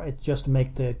summer, it just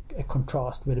makes a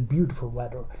contrast with the beautiful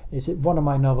weather. It's one of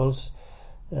my novels.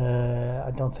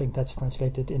 I don't think that's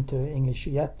translated into English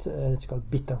yet. It's called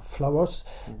Bitter Flowers,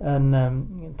 and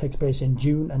it takes place in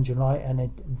June and July, and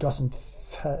it doesn't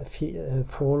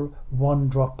fall one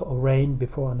drop of rain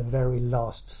before the very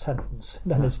last sentence.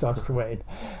 Then it starts to rain,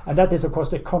 and that is, of course,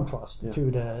 the contrast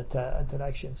to the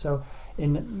action. So,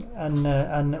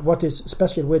 and what is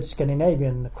special with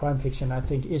Scandinavian crime fiction, I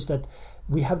think, is that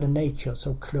we have the nature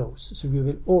so close, so we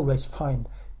will always find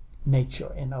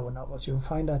nature in our novels. You will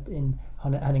find that in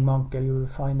Henning Mankell, you will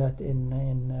find that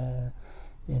in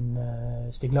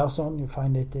Stig Larsson, you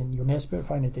find it in Jo Nesbø, you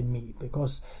find it in me,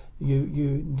 because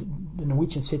the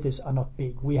Norwegian cities are not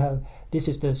big. This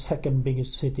is the second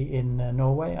biggest city in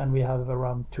Norway, and we have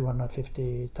around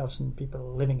 250,000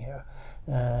 people living here.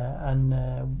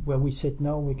 Where we sit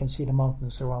now, we can see the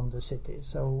mountains around the city,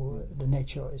 so the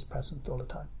nature is present all the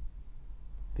time.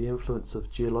 The influence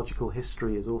of geological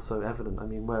history is also evident. I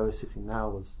mean, where we're sitting now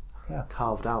was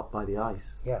carved out by the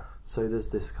ice. Yeah. So there's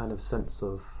this kind of sense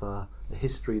of a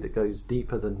history that goes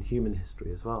deeper than human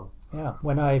history as well. Yeah.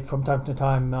 When from time to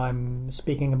time, I'm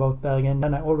speaking about Bergen,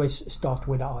 then I always start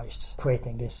with the ice,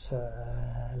 creating this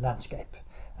landscape.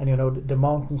 And the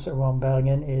mountains around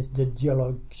Bergen is, the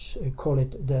geologists call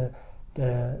it the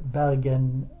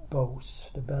Bergen bows,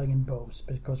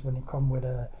 because when you come with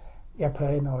a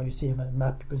airplane, or you see a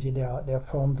map, you can see they are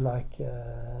formed like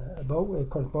a bow,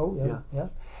 called bow. Yeah.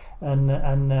 And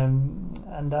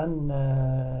then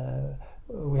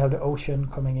we have the ocean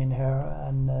coming in here,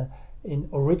 and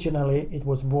originally it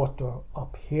was water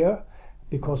up here,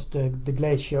 because the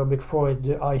glacier, before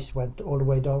the ice went all the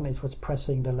way down, it was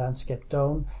pressing the landscape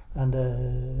down, and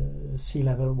the sea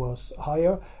level was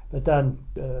higher. But then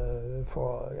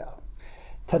for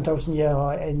 10,000 years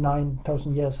or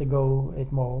 9,000 years ago,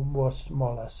 it was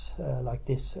more or less like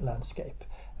this landscape,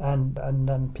 and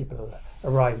then people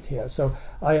arrived here. So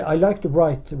I like to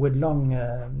write with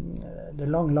the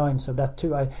long lines of that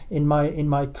too. In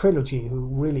my trilogy, who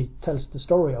really tells the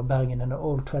story of Bergen in the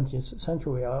old 20th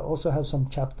century, I also have some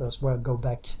chapters where I go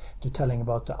back to telling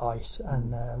about the ice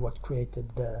and what created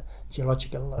the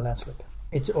geological landscape.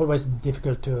 It's always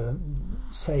difficult to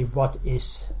say what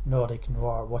is Nordic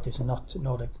noir, what is not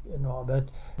Nordic noir,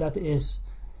 but that is,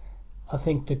 I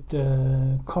think,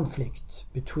 the conflict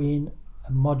between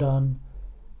a modern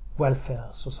welfare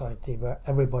society where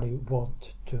everybody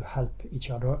wants to help each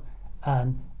other,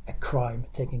 and a crime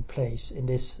taking place in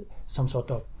this some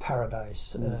sort of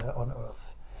paradise on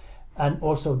earth, and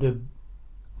also the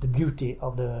beauty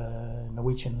of the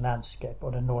Norwegian landscape,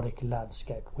 or the Nordic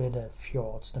landscape, with the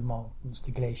fjords, the mountains,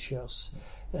 the glaciers,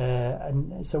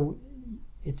 and so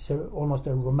it's almost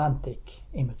a romantic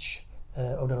image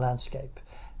of the landscape,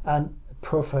 and a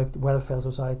perfect welfare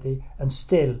society, and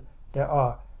still there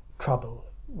are trouble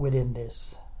within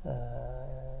this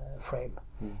frame.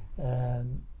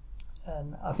 And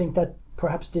I think that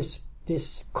perhaps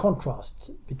this contrast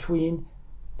between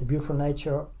the beautiful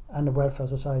nature and the welfare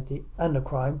society and the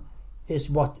crime is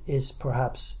what is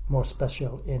perhaps more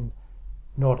special in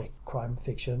Nordic crime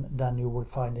fiction than you will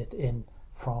find it in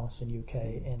France and UK,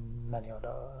 in many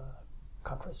other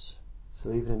countries.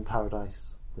 So even in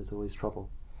paradise, there's always trouble.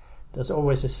 There's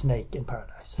always a snake in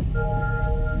paradise.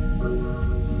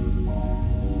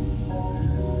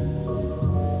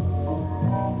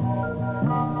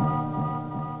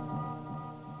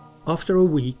 After a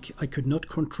week, I could not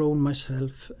control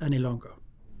myself any longer.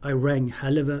 I rang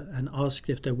Helleve and asked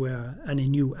if there were any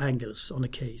new angles on the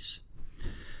case.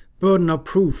 Burden of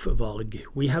proof, Varg.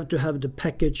 We have to have the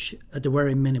package at the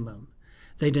very minimum.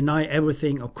 They deny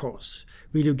everything, of course.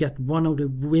 Will you get one of the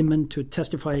women to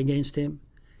testify against him?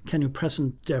 Can you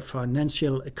present their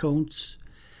financial accounts?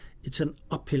 It's an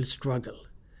uphill struggle.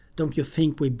 Don't you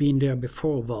think we've been there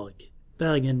before, Varg?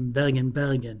 Bergen, Bergen,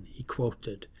 Bergen, he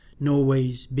quoted.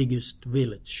 Norway's biggest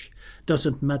village.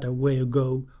 Doesn't matter where you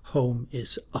go, home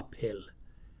is uphill.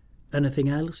 Anything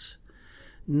else?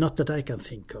 Not that I can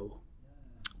think of.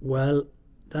 Well,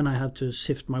 then I have to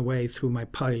sift my way through my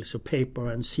piles of paper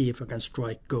and see if I can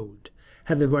strike gold.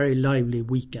 Have a very lively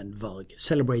weekend, Varg.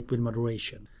 Celebrate with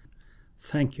moderation.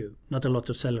 Thank you. Not a lot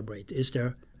to celebrate, is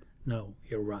there? No,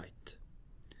 you're right.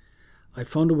 I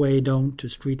found a way down to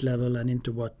street level and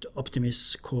into what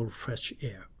optimists call fresh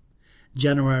air.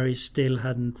 January still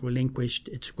hadn't relinquished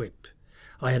its grip.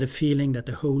 I had a feeling that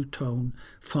the whole town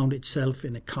found itself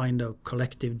in a kind of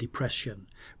collective depression,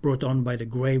 brought on by the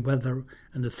grey weather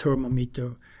and the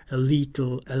thermometer, a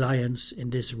lethal alliance in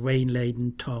this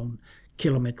rain-laden town,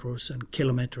 kilometres and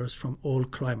kilometres from all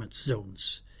climate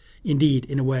zones. Indeed,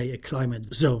 in a way, a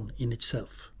climate zone in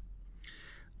itself.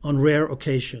 On rare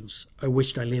occasions, I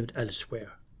wished I lived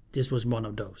elsewhere. This was one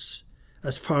of those,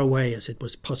 as far away as it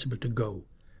was possible to go.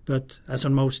 But, as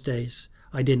on most days,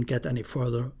 I didn't get any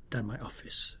further than my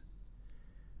office.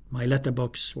 My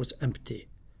letterbox was empty.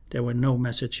 There were no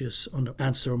messages on the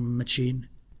answer machine.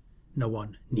 No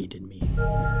one needed me.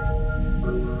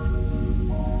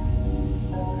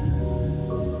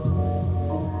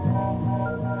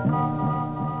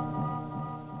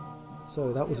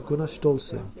 So that was Gunnar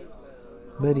Stoltze.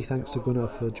 Many thanks to Gunnar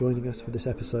for joining us for this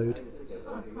episode.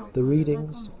 The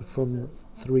readings from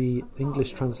 3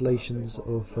 English translations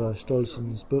of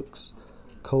Stolzen's books,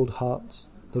 Cold Hearts,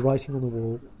 The Writing on the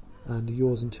Wall, and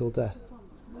Yours Until Death.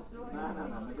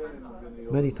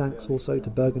 Many thanks also to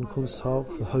Bergen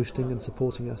Kunsthal for hosting and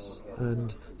supporting us,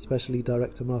 and especially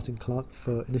Director Martin Clark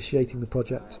for initiating the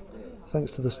project.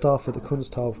 Thanks to the staff at the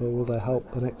Kunsthal for all their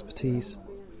help and expertise.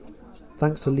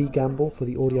 Thanks to Lee Gamble for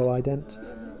the audio ident,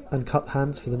 and Cut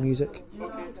Hands for the music.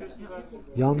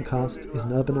 Yarncast is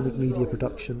an Urbanomic media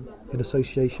production in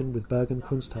association with Bergen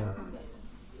Kunsthal.